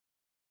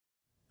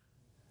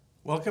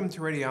Welcome to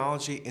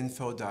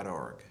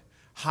radiologyinfo.org.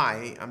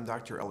 Hi, I'm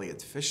Dr.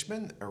 Elliot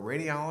Fishman, a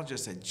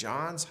radiologist at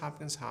Johns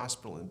Hopkins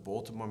Hospital in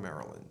Baltimore,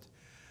 Maryland.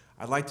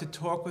 I'd like to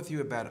talk with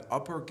you about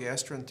upper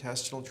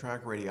gastrointestinal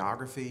tract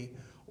radiography,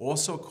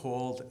 also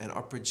called an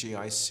upper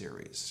GI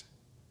series.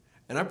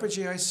 An upper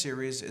GI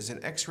series is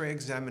an X-ray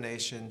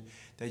examination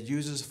that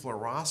uses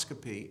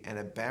fluoroscopy and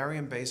a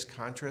barium-based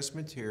contrast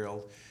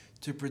material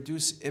to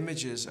produce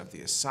images of the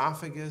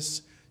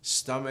esophagus,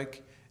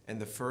 stomach, and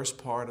the first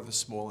part of the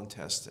small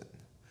intestine.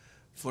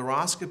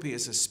 Fluoroscopy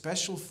is a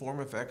special form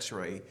of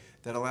X-ray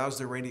that allows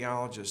the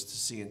radiologist to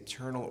see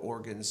internal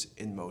organs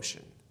in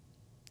motion.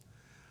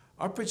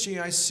 Upper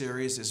GI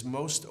series is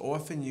most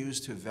often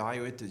used to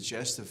evaluate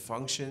digestive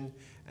function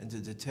and to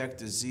detect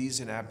disease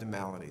and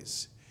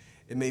abnormalities.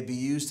 It may be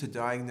used to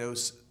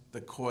diagnose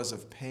the cause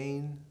of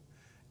pain,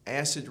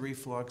 acid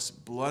reflux,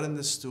 blood in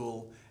the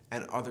stool,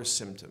 and other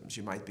symptoms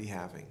you might be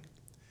having.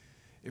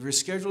 If you're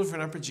scheduled for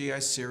an upper GI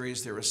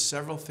series, there are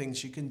several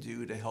things you can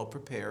do to help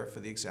prepare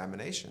for the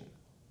examination.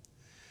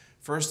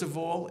 First of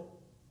all,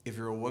 if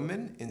you're a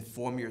woman,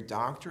 inform your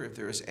doctor if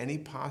there is any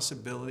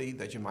possibility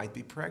that you might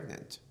be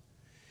pregnant.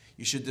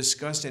 You should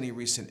discuss any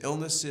recent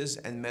illnesses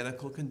and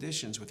medical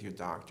conditions with your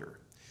doctor.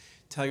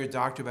 Tell your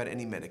doctor about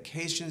any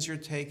medications you're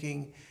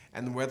taking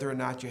and whether or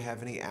not you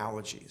have any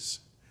allergies.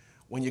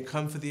 When you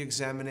come for the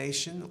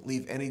examination,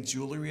 leave any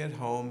jewelry at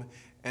home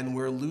and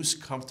wear loose,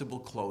 comfortable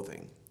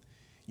clothing.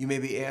 You may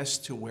be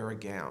asked to wear a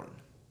gown.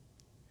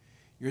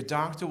 Your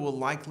doctor will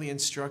likely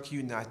instruct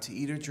you not to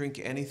eat or drink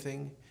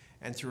anything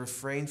and to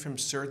refrain from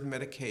certain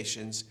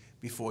medications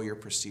before your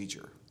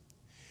procedure.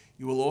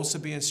 You will also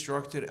be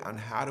instructed on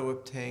how to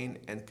obtain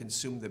and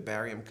consume the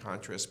barium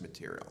contrast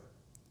material.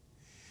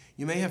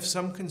 You may have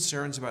some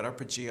concerns about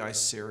upper GI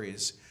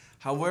series.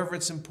 However,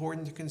 it's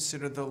important to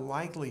consider the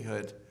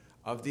likelihood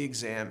of the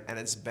exam and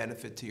its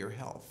benefit to your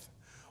health.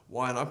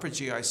 While an upper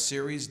GI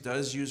series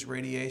does use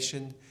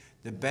radiation,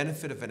 the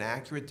benefit of an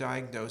accurate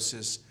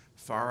diagnosis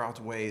far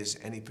outweighs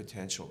any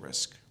potential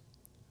risk.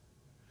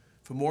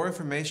 For more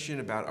information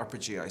about upper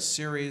GI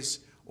series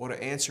or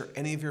to answer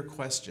any of your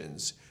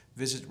questions,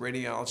 visit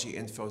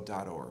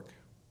radiologyyinfo.org.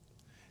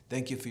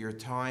 Thank you for your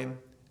time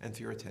and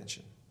for your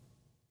attention.